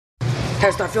Hey,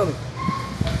 start filming.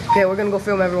 Okay, we're gonna go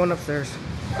film everyone upstairs.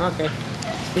 Okay.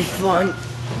 Be fun.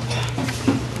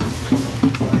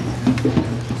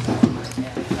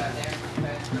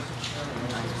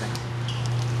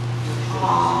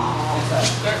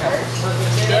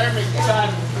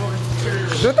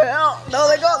 What the hell? No,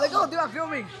 let go, do not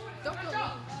film me. Don't film me.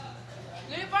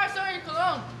 Let me buy some of your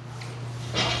cologne.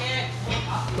 Okay. Get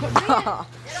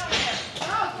over here.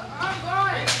 No, I'm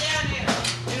going.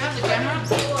 Do you have the camera?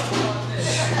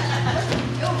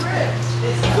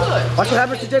 Good. Watch what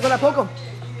happens to Jake when I poke him.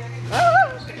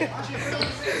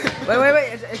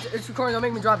 Wait. It's recording. Don't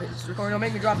make me drop it. It's recording. Don't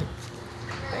make me drop it.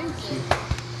 Thank you.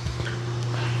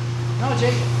 No,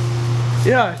 Jake.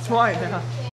 Yeah, it's fine. Yeah.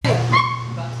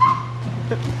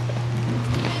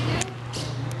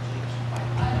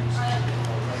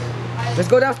 Let's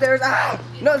go downstairs. Ah!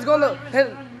 No, let's go. Look.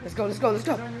 Hey, let's go.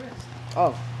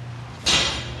 Oh.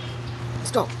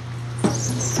 Let's go.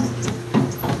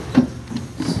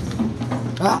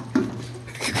 Ah.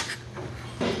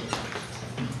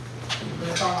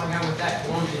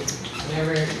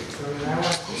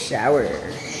 Shower.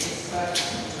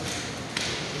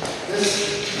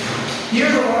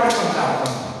 Here's the water comes out.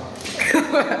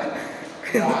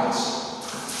 Watch.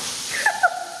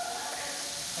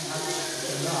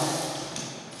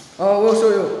 Oh, we'll show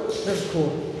you. This is cool.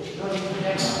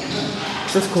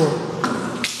 This is cool.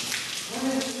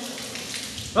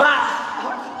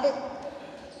 Ah!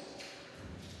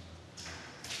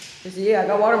 You see, yeah, I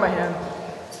got water in my hand.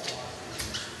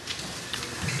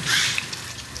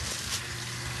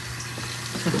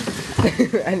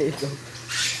 I need some.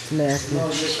 It's nasty. I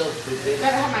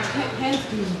have my hands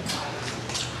clean.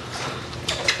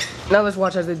 Now let's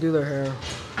watch as they do their hair.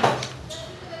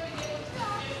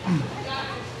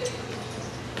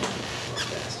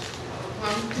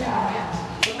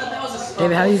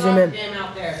 David, how do you zoom in?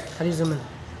 How do you zoom in?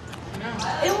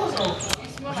 It was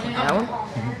okay. That one?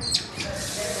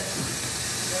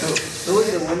 Who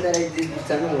was the one that I did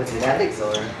tell me was it Alex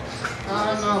or? I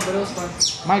don't know, but it was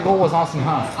fun. My goal was awesome,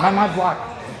 huh? My block.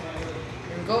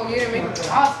 Go, you didn't make it.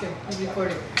 Ask him. He's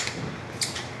recording.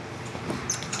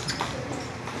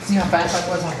 See how fast I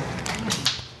was on.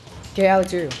 Okay,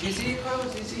 Alex, here. You see it,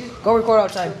 Carlos? You see it? Go record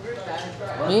outside.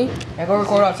 Me? Yeah, go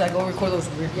record outside. Go record those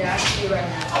weird. Yeah, I see it right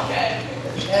now. Okay.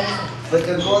 But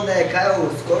the goal that Kyle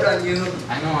scored on you.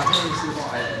 I know, I can't even see the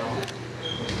I know.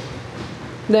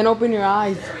 Then open your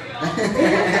eyes.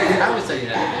 I always tell you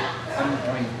that. I'm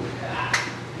annoying.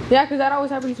 Yeah, because that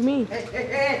always happens to me.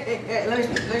 Hey, let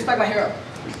me spike my hair up.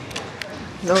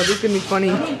 No, this can be funny.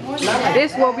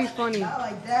 This will be funny. Not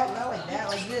like that,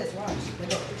 like this. Watch.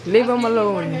 Leave him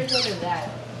alone.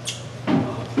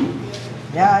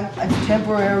 Yeah, it's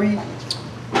temporary.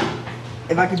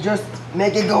 If I could just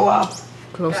make it go up.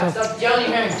 Close up. Stop yelling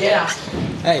here and get out.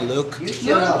 Hey, Luke. You You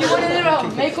shut up. want a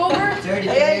little makeover? It's already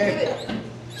Hey, there. give it.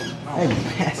 Hey,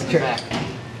 bastard.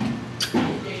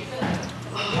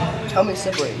 Tell me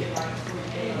separate.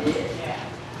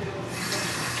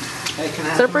 Hey, can I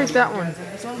Separate that one.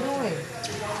 That's what I'm doing.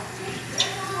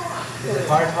 Is it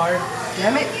hard?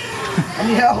 Damn it. I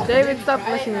need help. David, stop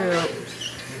messing it up.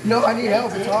 No, I need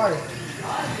help. It's hard.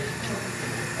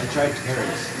 I tried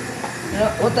carrots.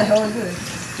 What the hell is this?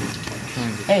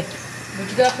 Hey, But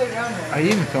you gotta put it down here. Are you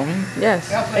even filming? Yes.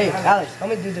 hey, Alex, help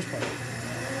me do this part.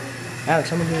 Alex,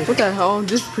 help me do this. What the hell?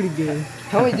 This is pretty good.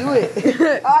 Help me do it.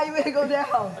 Ah, you made it go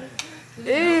down.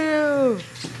 Ew.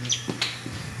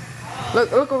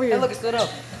 Look over Hey, here. look, it stood up.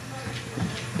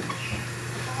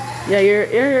 Yeah, your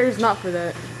hair is not for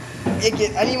that.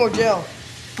 I need more gel.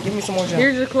 Give me some more gel.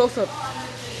 Here's your close up.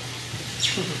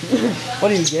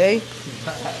 What are you, gay?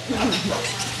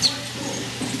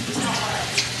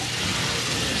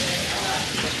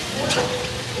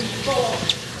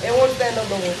 It won't stand up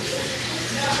no more.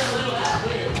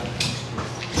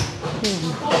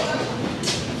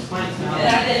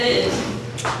 Yeah, it is.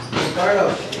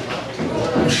 Carlos.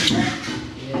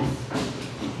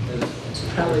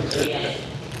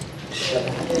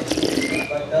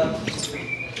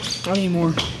 I need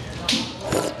more.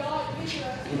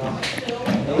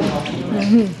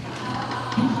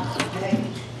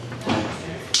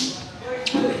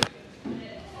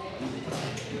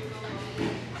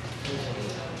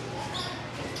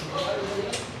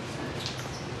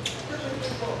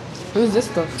 Who's this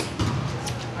stuff?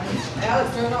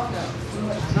 Alex, turn it off now.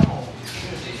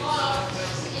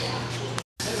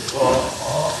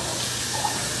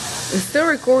 It's still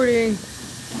recording.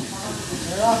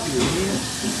 Turn it off, you idiot.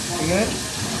 You good?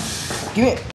 Give me it.